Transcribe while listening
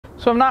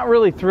So I'm not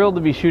really thrilled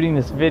to be shooting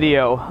this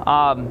video.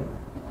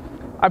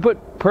 I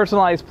put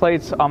personalized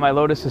plates on my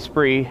Lotus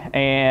Esprit,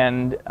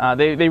 and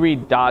they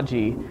read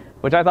dodgy,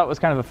 which I thought was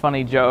kind of a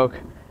funny joke.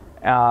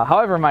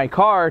 However, my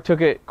car took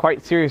it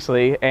quite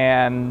seriously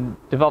and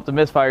developed a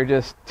misfire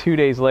just 2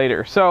 days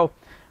later. So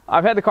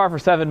I've had the car for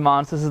 7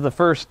 months. This is the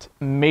first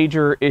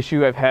major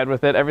issue I've had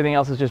with it. Everything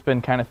else has just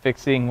been kind of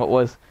fixing what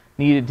was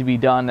needed to be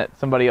done that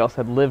somebody else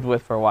had lived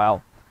with for a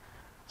while.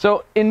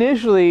 So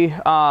initially,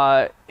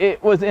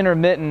 it was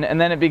intermittent,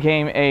 and then it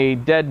became a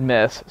dead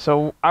miss.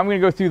 So I'm going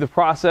to go through the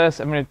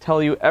process. I'm going to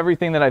tell you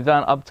everything that I've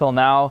done up till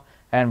now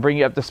and bring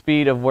you up to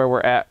speed of where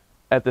we're at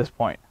this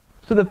point.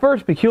 So the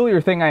first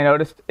peculiar thing I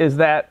noticed is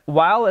that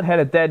while it had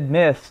a dead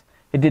miss,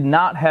 it did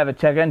not have a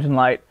check engine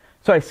light.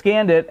 So I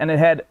scanned it, and it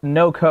had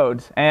no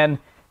codes. And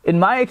in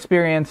my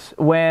experience,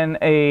 when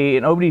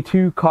an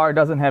OBD2 car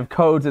doesn't have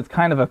codes, it's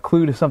kind of a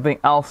clue to something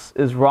else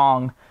is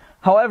wrong.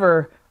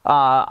 However,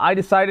 I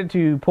decided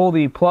to pull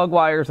the plug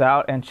wires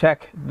out and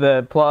check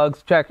the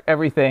plugs, check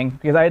everything,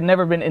 because I had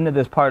never been into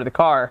this part of the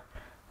car.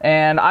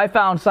 And I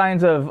found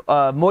signs of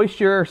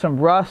moisture, some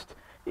rust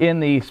in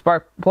the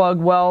spark plug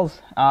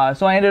wells.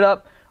 So I ended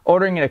up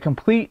ordering a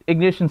complete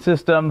ignition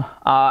system.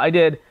 I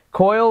did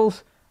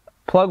coils,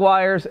 plug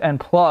wires, and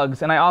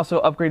plugs, and I also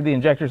upgraded the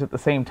injectors at the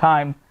same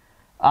time.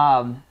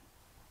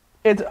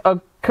 It's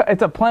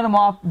a plenum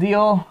off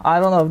deal. I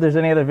don't know if there's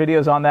any other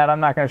videos on that. I'm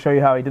not going to show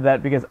you how I did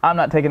that because I'm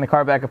not taking the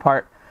car back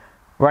apart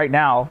right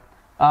now.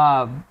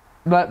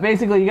 But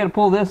basically, you got to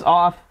pull this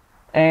off,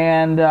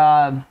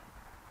 and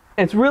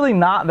it's really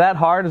not that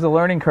hard. There's a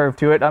learning curve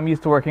to it. I'm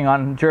used to working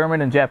on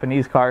German and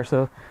Japanese cars,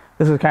 so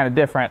this is kind of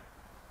different.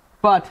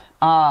 But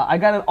I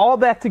got it all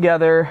back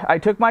together. I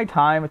took my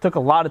time. It took a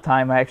lot of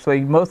time,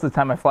 actually. Most of the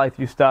time I fly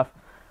through stuff.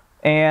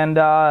 And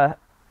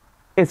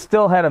it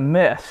still had a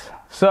miss.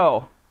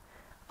 So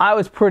I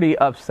was pretty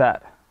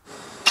upset.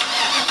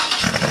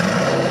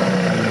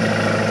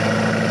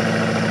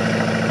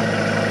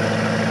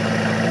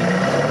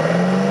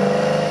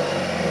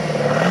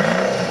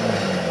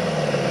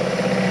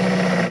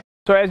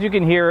 So as you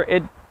can hear,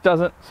 it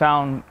doesn't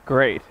sound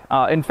great.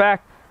 In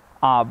fact,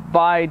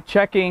 by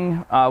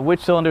checking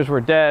which cylinders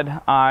were dead,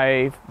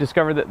 I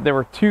discovered that there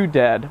were 2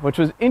 dead, which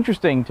was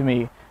interesting to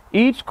me.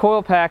 Each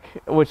coil pack,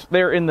 which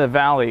they're in the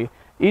valley,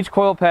 each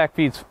coil pack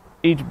feeds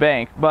each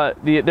bank, but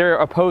they're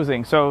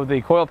opposing. So the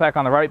coil pack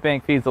on the right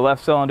bank feeds the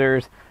left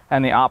cylinders,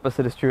 and the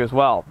opposite is true as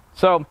well.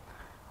 So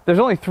there's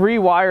only 3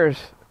 wires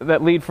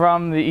that lead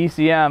from the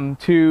ECM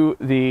to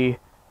the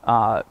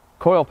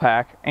coil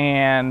pack,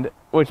 and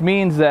which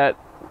means that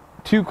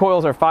 2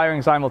 coils are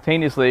firing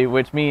simultaneously,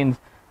 which means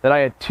that I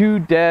had 2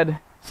 dead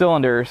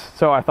cylinders.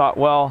 So I thought,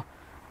 well,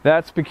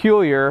 that's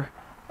peculiar.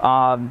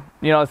 You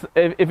know,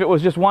 if it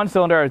was just 1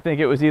 cylinder, I'd think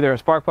it was either a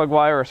spark plug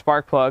wire or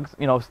spark plugs.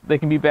 You know, they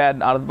can be bad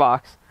out of the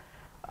box.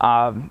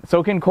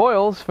 So can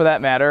coils, for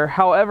that matter.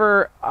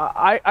 However,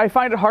 I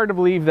find it hard to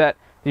believe that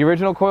the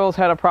original coils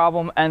had a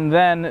problem, and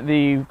then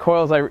the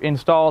coils I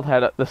installed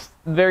had the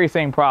very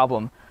same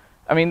problem.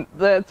 I mean,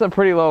 that's a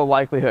pretty low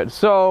likelihood.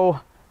 So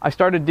I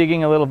started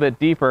digging a little bit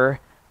deeper,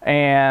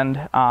 and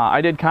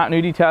I did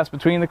continuity tests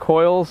between the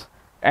coils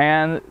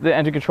and the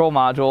engine control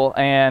module,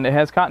 and it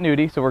has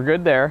continuity, so we're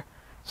good there.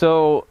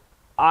 So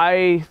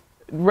I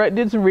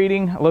did some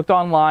reading, looked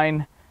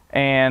online,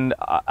 and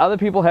other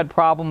people had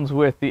problems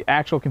with the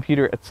actual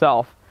computer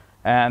itself.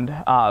 And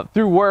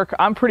through work,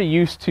 I'm pretty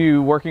used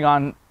to working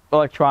on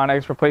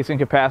electronics, replacing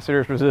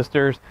capacitors,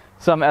 resistors,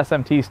 some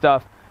SMT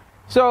stuff.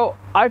 So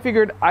I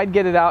figured I'd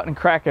get it out and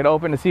crack it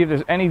open to see if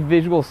there's any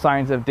visual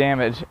signs of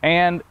damage,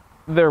 and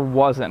there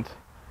wasn't.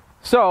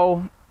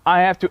 So I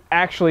have to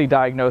actually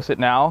diagnose it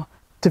now.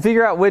 To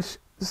figure out which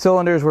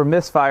cylinders were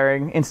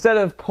misfiring, instead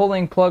of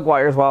pulling plug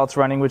wires while it's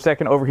running, which that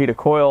can overheat a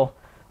coil,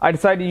 I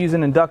decided to use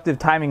an inductive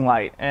timing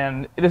light.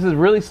 And this is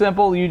really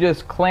simple. You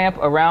just clamp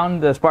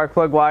around the spark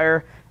plug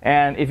wire,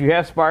 and if you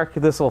have spark,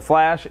 this will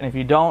flash, and if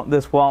you don't,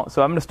 this won't.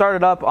 So I'm going to start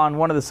it up on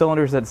one of the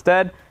cylinders that's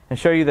dead and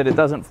show you that it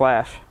doesn't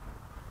flash.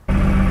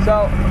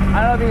 So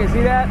I don't know if you can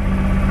see that,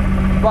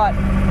 but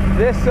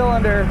this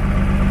cylinder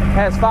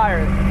has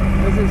fired.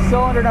 This is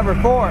cylinder number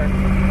 4.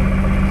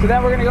 So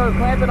then we're going to go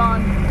clamp it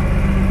on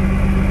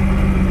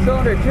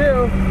cylinder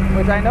 2,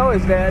 which I know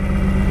is dead,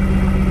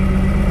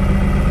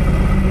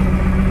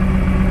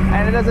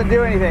 and it doesn't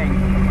do anything.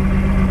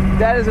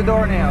 Dead as a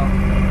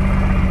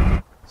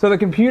doornail. So the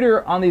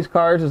computer on these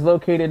cars is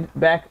located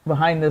back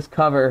behind this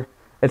cover.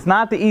 It's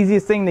not the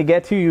easiest thing to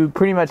get to. You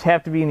pretty much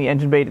have to be in the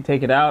engine bay to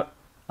take it out.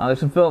 There's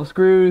some Phillips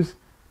screws,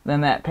 then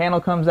that panel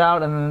comes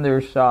out, and then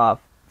there's 4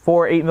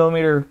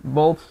 8mm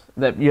bolts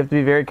that you have to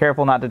be very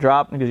careful not to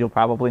drop because you'll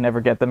probably never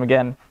get them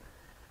again.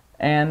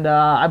 And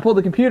I pulled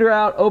the computer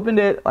out, opened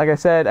it, like I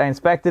said, I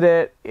inspected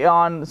it.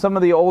 On some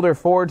of the older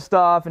Ford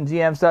stuff and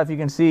GM stuff, you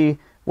can see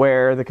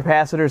where the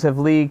capacitors have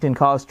leaked and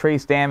caused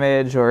trace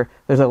damage, or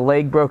there's a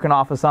leg broken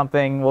off of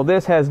something. Well,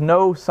 this has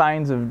no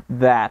signs of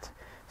that.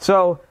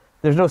 So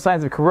there's no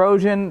signs of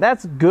corrosion.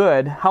 That's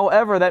good.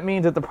 However, that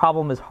means that the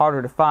problem is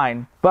harder to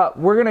find. But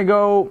we're going to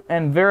go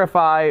and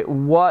verify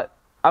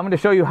I'm going to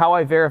show you how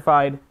I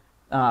verified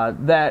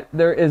that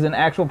there is an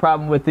actual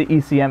problem with the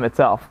ECM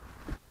itself.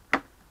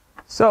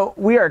 So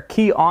we are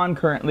key on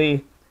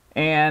currently,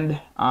 and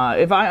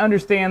if I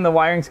understand the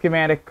wiring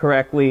schematic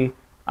correctly,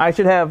 I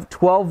should have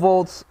 12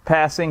 volts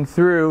passing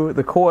through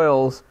the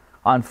coils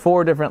on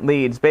 4 different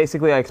leads.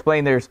 Basically, I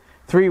explained there's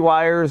 3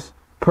 wires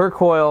per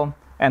coil,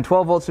 and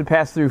 12 volts should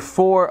pass through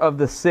 4 of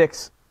the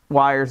 6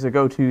 wires that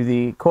go to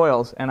the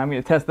coils. And I'm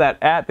going to test that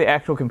at the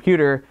actual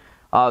computer.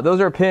 Those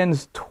are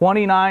pins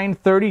 29,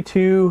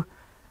 32,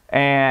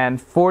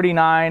 and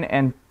 49,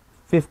 and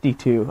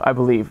 52, I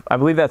believe. I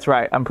believe that's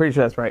right. I'm pretty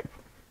sure that's right.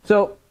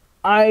 So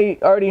I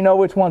already know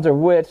which ones are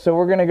which, so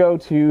we're going to go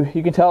to,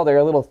 you can tell they're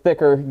a little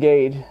thicker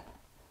gauge.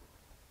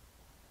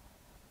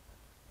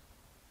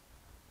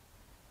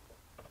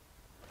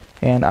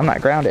 And I'm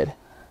not grounded.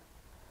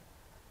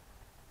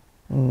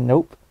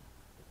 Nope.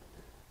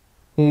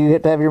 You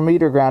have to have your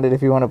meter grounded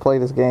if you want to play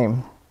this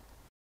game.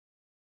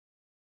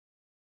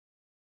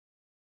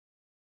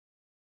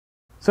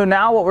 So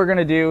now what we're going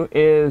to do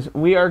is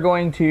we are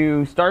going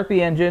to start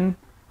the engine,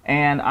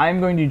 and I'm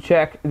going to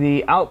check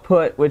the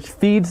output which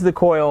feeds the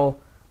coil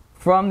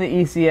from the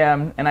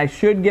ECM, and I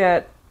should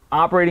get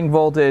operating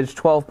voltage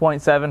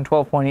 12.7,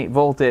 12.8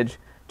 voltage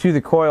to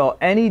the coil.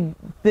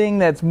 Anything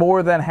that's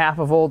more than half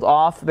a volt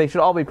off, they should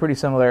all be pretty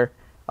similar,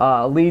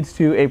 leads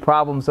to a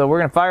problem. So we're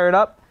going to fire it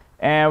up,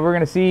 and we're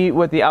going to see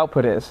what the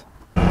output is.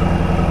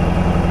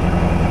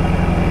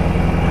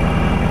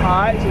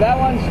 Alright, so that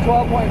one's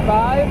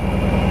 12.5.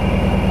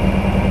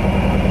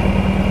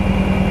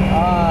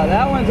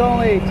 That one's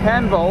only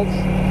 10 volts.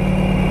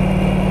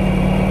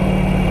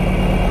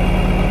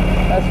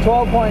 That's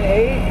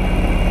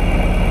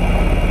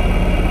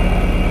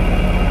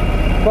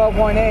 12.8.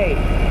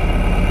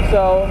 12.8.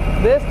 So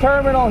this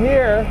terminal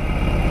here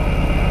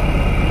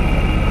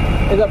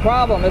is a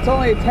problem. It's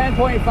only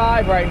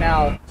 10.5 right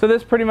now. So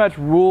this pretty much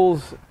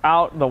rules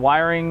out the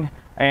wiring,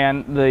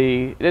 and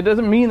it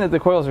doesn't mean that the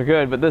coils are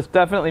good, but this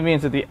definitely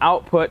means that the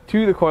output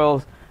to the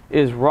coils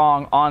is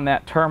wrong on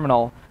that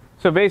terminal.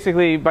 So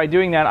basically, by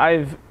doing that,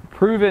 I've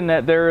proven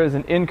that there is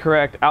an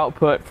incorrect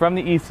output from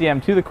the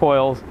ECM to the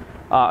coils.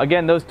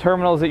 Again, those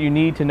terminals that you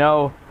need to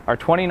know are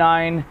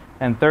 29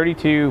 and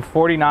 32,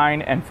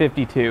 49 and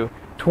 52.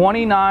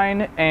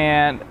 29,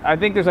 and I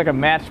think there's like a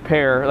matched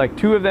pair, like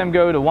 2 of them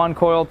go to one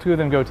coil, 2 of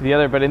them go to the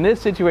other, but in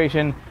this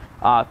situation,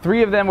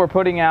 3 of them were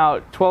putting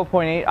out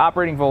 12.8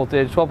 operating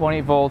voltage,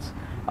 12.8 volts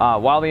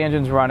while the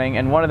engine's running,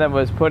 and 1 of them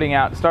was putting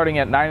out, starting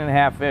at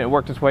 9.5, and it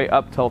worked its way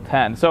up till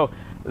 10. So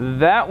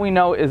that we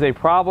know is a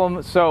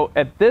problem. So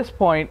at this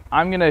point,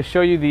 I'm going to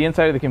show you the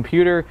inside of the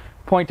computer,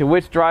 point to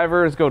which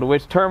drivers go to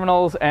which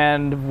terminals,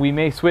 and we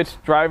may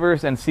switch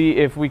drivers and see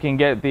if we can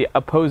get the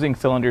opposing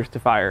cylinders to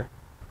fire.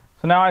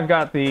 So now I've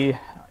got the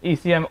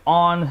ECM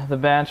on the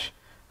bench.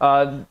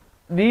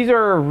 These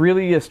are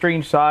really a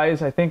strange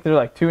size. I think they're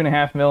like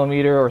 2.5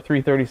 millimeter or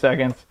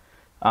 3/32.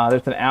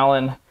 There's an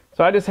Allen.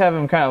 So I just have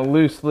them kind of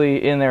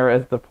loosely in there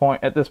at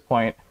this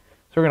point.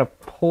 So we're going to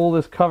pull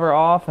this cover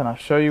off, and I'll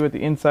show you what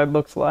the inside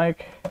looks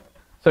like.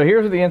 So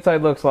here's what the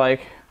inside looks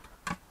like.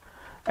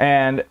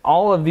 And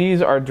all of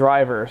these are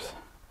drivers.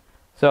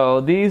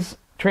 So these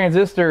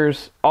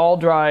transistors all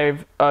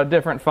drive a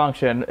different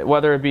function,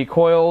 whether it be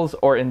coils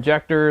or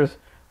injectors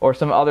or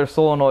some other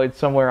solenoid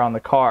somewhere on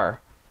the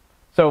car.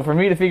 So for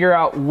me to figure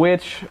out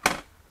which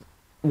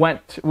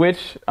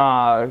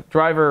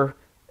driver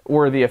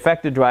were the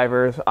affected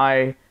drivers,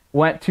 I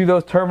went to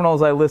those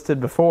terminals I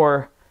listed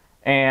before,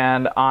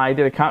 and I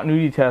did a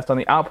continuity test on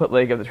the output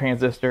leg of the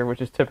transistor,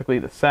 which is typically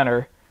the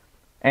center,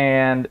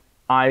 and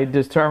I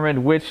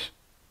determined which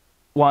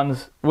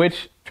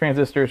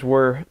transistors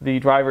were the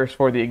drivers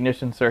for the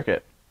ignition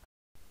circuit.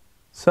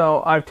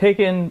 So I've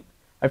taken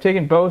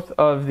both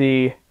of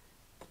the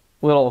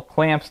little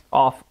clamps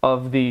off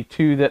of the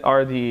 2 that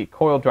are the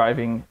coil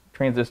driving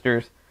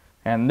transistors,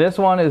 and this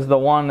one is the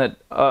one that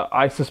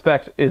I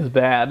suspect is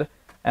bad,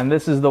 and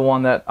this is the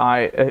one that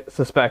I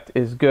suspect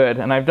is good.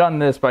 And I've done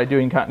this by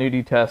doing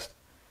continuity tests.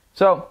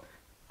 So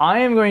I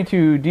am going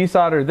to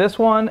desolder this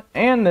one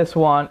and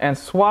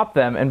swap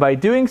them. And by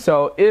doing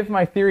so, if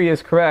my theory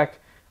is correct,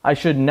 I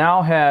should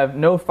now have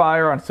no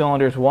fire on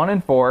cylinders 1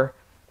 and 4,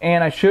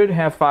 and I should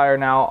have fire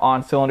now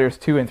on cylinders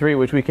 2 and 3,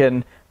 which we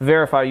can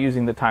verify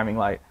using the timing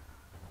light.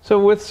 So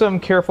with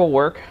some careful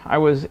work, I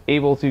was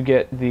able to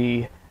get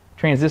the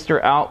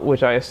transistor out,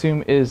 which I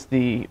assume is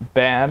the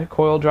bad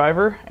coil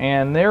driver,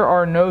 and there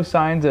are no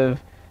signs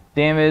of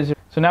damage.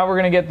 So now we're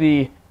going to get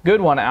the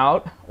good one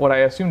out, what I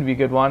assume to be a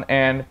good one,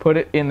 and put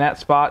it in that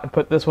spot and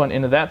put this one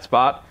into that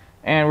spot,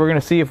 and we're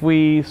going to see if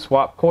we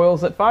swap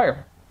coils that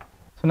fire.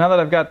 So now that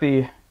I've got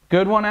the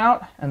good one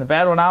out and the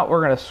bad one out,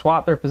 we're going to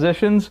swap their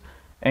positions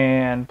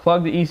and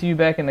plug the ECU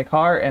back in the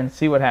car and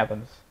see what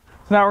happens.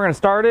 So now we're going to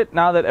start it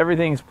now that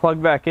everything's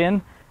plugged back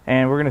in,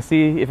 and we're going to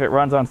see if it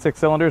runs on 6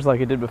 cylinders like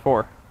it did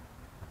before.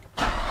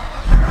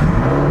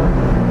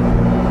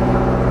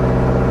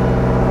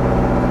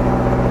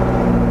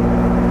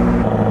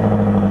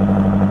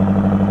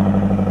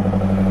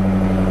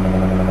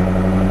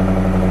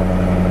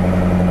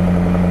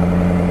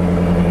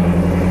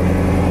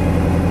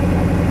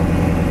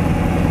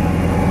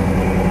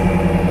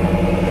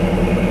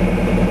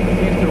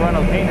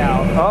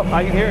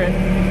 I can hear it. You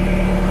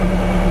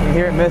can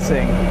hear it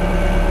missing.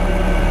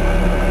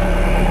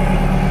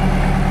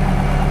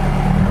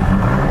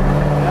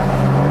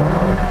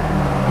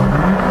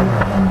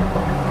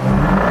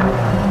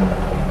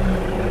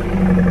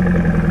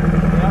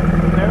 Yep,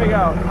 there we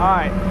go. All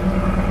right.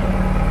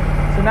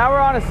 So now we're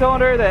on a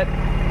cylinder that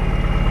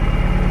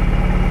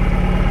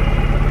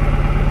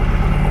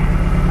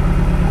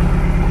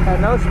had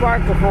no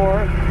spark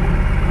before.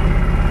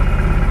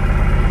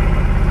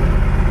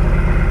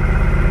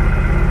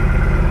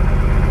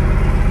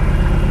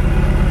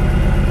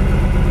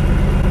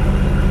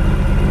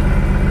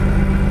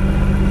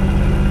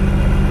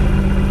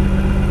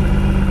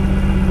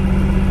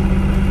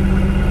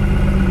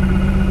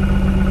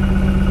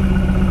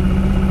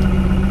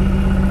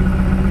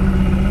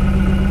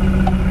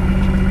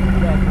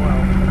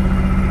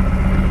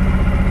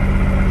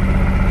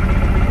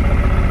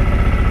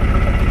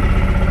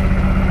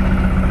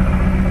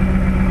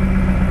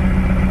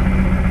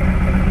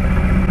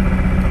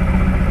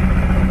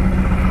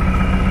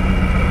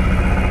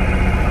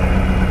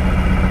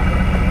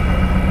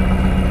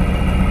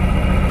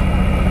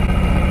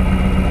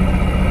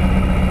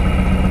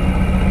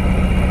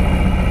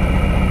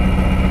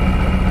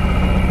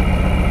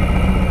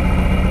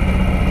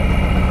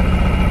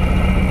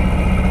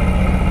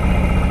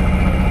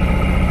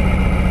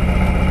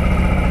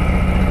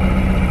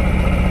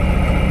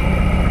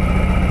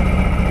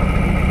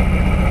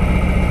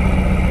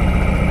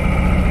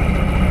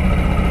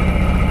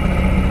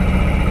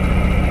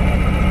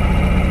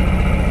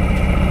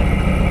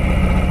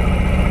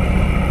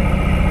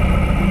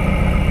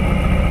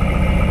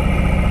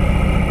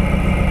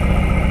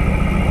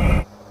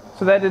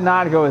 So that did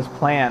not go as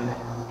planned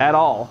at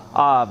all.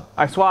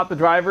 I swapped the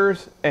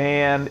drivers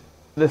and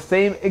the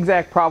same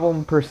exact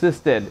problem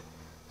persisted.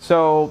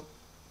 So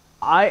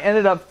I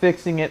ended up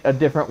fixing it a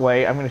different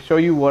way. I'm going to show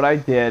you what I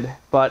did,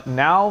 but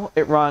now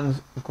it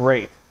runs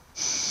great.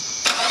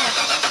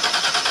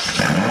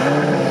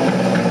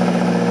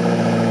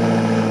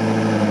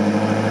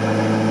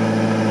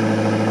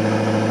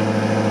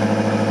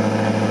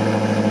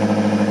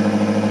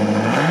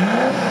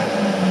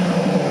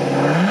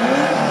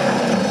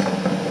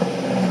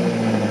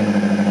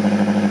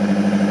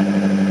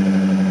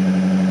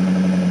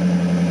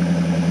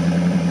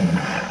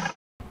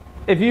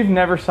 If you've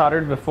never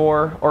soldered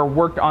before or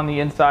worked on the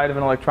inside of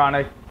an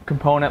electronic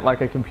component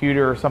like a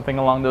computer or something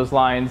along those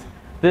lines,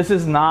 this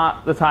is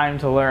not the time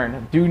to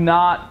learn. Do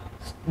not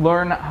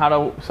learn how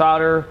to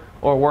solder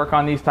or work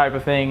on these type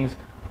of things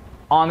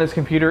on this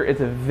computer.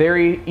 It's a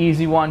very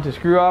easy one to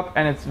screw up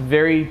and it's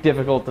very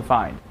difficult to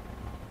find.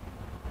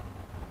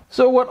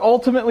 So what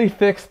ultimately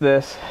fixed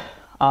this,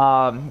 it's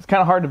kind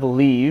of hard to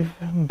believe,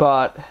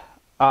 but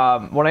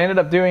what I ended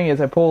up doing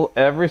is I pulled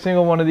every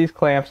single one of these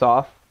clamps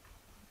off,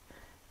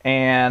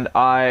 and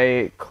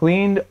I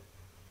cleaned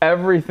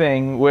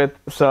everything with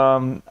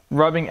some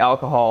rubbing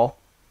alcohol.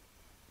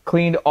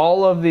 Cleaned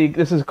all of the,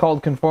 this is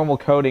called conformal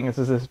coating. This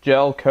is this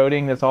gel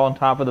coating that's all on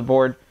top of the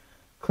board.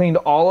 Cleaned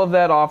all of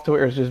that off to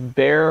where it's just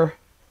bare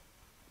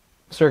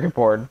circuit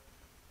board.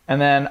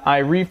 And then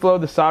I reflowed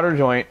the solder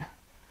joint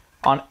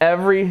on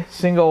every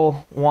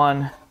single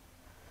one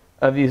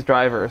of these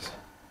drivers.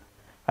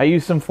 I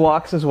used some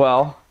flux as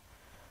well,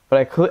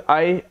 but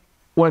I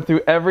went through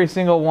every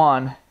single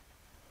one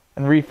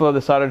and reflow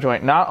the solder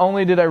joint. Not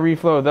only did I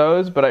reflow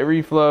those, but I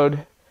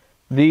reflowed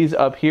these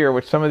up here,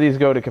 which some of these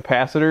go to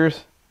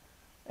capacitors,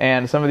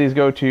 and some of these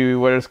go to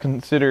what is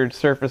considered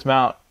surface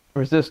mount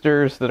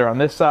resistors that are on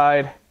this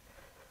side.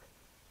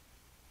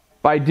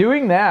 By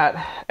doing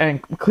that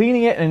and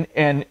cleaning it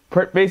and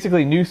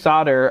basically new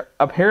solder,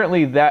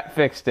 apparently that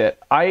fixed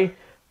it. I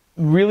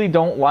really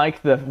don't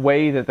like the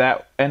way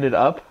that ended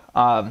up.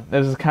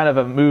 This is kind of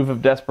a move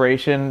of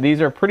desperation. These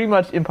are pretty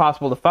much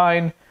impossible to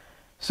find,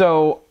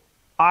 so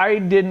I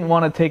didn't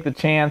want to take the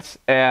chance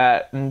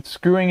at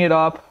screwing it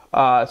up,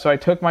 so I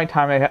took my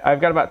time. I've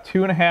got about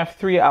 2.5,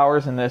 3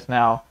 hours in this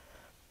now.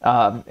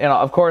 And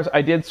of course,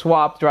 I did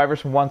swap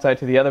drivers from one side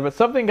to the other, but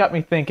something got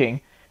me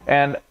thinking.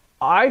 And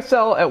I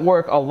sell at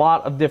work a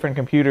lot of different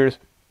computers.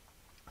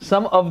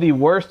 Some of the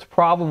worst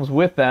problems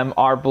with them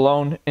are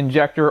blown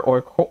injector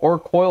or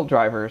coil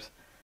drivers.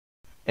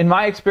 In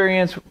my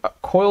experience,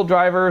 coil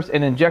drivers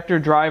and injector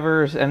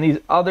drivers and these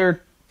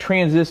other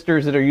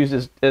transistors that are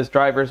used as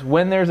drivers,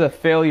 when there's a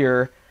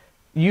failure,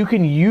 you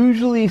can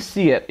usually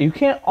see it. You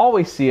can't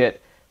always see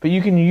it, but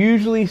you can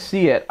usually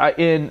see it.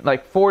 In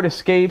like Ford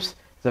Escapes,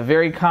 it's a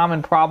very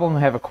common problem. They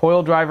have a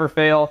coil driver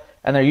fail,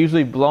 and they're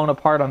usually blown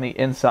apart on the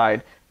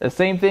inside. The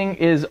same thing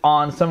is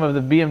on some of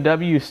the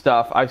BMW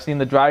stuff. I've seen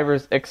the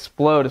drivers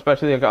explode,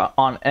 especially like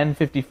on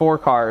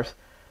N54 cars.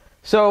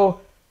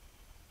 So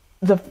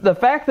the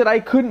fact that I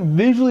couldn't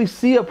visually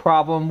see a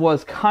problem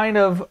was kind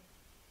of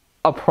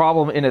a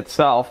problem in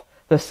itself.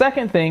 The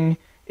second thing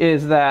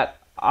is that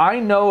I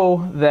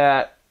know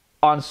that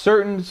on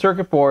certain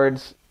circuit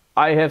boards,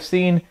 I have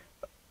seen,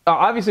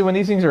 obviously when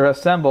these things are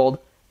assembled,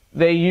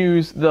 they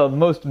use the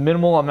most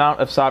minimal amount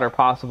of solder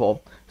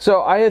possible.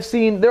 So I have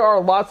seen, there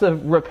are lots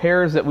of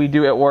repairs that we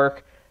do at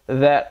work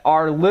that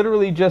are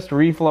literally just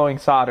reflowing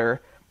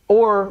solder,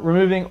 or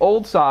removing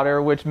old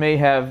solder which may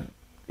have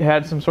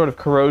had some sort of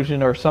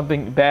corrosion or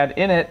something bad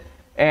in it,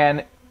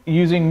 and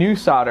using new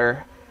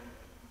solder.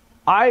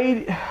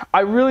 I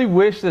really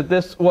wish that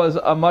this was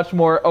a much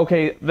more,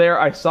 okay, there,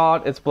 I saw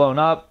it, it's blown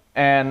up,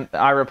 and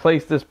I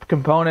replaced this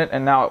component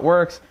and now it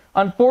works.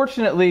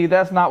 Unfortunately,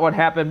 that's not what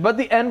happened, but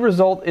the end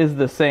result is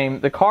the same.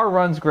 The car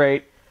runs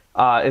great.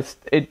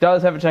 It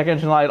does have a check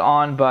engine light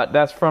on, but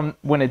that's from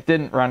when it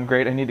didn't run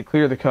great. I need to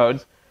clear the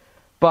codes.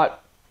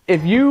 But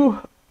if you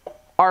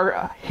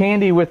are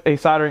handy with a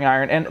soldering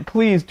iron, and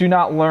please do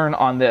not learn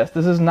on this.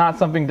 This is not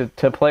something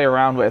to play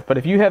around with. But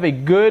if you have a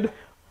good,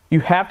 you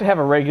have to have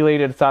a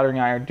regulated soldering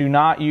iron. Do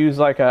not use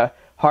like a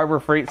Harbor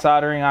Freight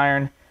soldering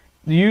iron.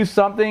 Use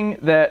something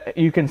that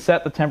you can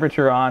set the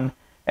temperature on,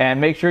 and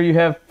make sure you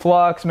have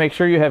flux, make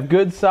sure you have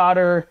good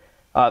solder.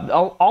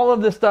 All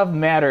of this stuff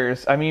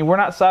matters. I mean, we're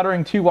not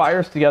soldering two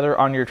wires together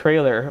on your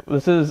trailer.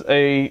 This is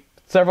a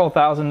several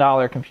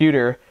 $1,000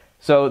 computer,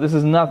 so this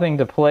is nothing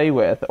to play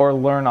with or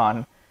learn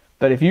on.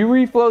 But if you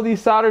reflow these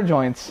solder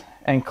joints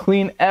and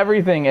clean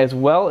everything as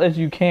well as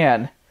you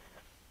can,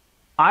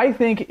 I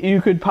think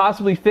you could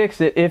possibly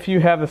fix it if you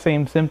have the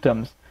same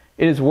symptoms.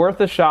 It is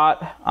worth a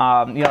shot.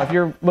 You know, if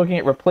you're looking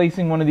at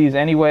replacing one of these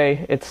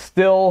anyway, it's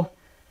still,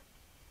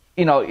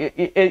 you know,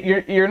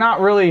 you're not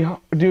really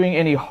doing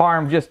any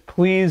harm. Just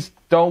please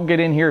don't get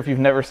in here if you've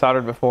never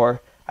soldered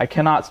before. I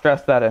cannot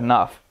stress that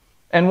enough.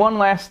 And one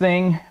last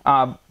thing,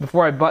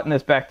 before I button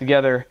this back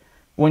together,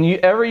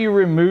 whenever you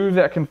remove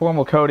that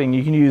conformal coating,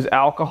 you can use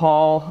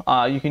alcohol,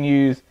 you can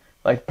use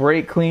like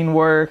Brake Clean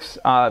Works.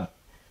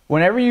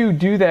 Whenever you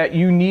do that,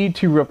 you need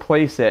to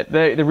replace it.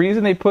 The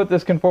reason they put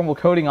this conformal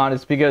coating on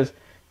is because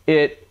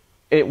it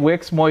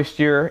wicks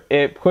moisture,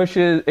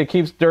 it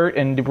keeps dirt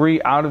and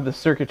debris out of the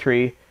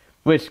circuitry,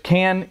 which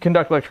can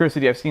conduct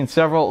electricity. I've seen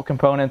several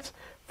components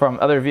from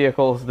other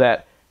vehicles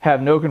that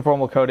have no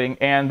conformal coating,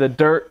 and the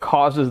dirt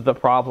causes the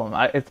problem.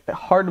 It's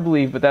hard to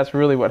believe, but that's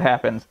really what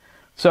happens.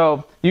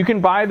 So you can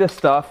buy this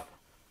stuff.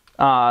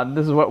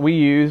 This is what we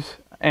use,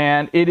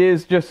 and it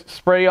is just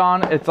spray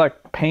on. It's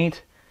like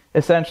paint,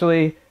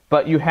 essentially,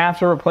 but you have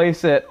to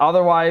replace it.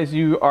 Otherwise,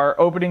 you are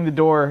opening the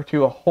door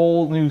to a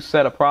whole new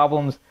set of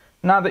problems.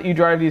 Not that you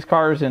drive these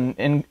cars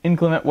in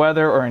inclement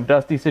weather or in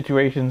dusty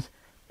situations.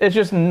 It's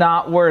just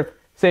not worth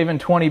saving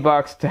 20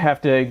 bucks to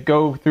have to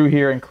go through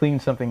here and clean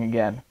something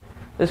again.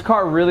 This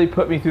car really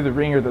put me through the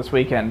ringer this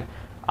weekend.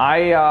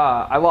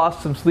 I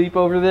lost some sleep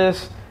over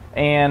this,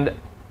 and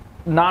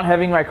not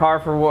having my car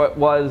for what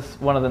was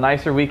one of the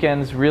nicer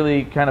weekends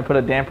really kind of put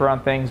a damper on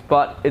things,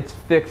 but it's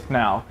fixed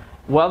now.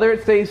 Whether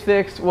it stays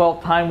fixed,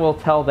 well, time will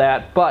tell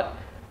that, but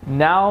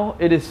now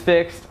it is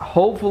fixed.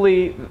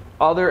 Hopefully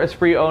other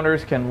Esprit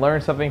owners can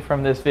learn something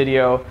from this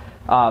video.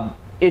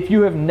 If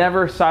you have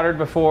never soldered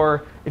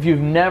before, if you've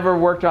never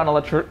worked on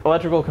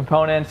electrical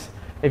components,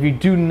 if you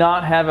do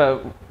not have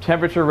a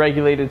temperature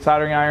regulated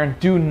soldering iron,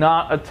 do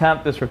not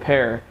attempt this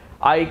repair.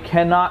 I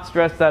cannot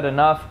stress that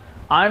enough.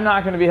 I'm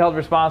not going to be held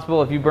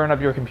responsible if you burn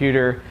up your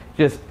computer.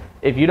 Just,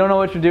 if you don't know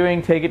what you're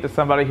doing, take it to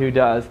somebody who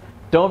does.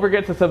 Don't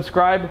forget to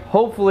subscribe.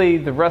 Hopefully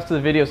the rest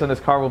of the videos on this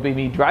car will be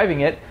me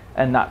driving it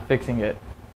and not fixing it.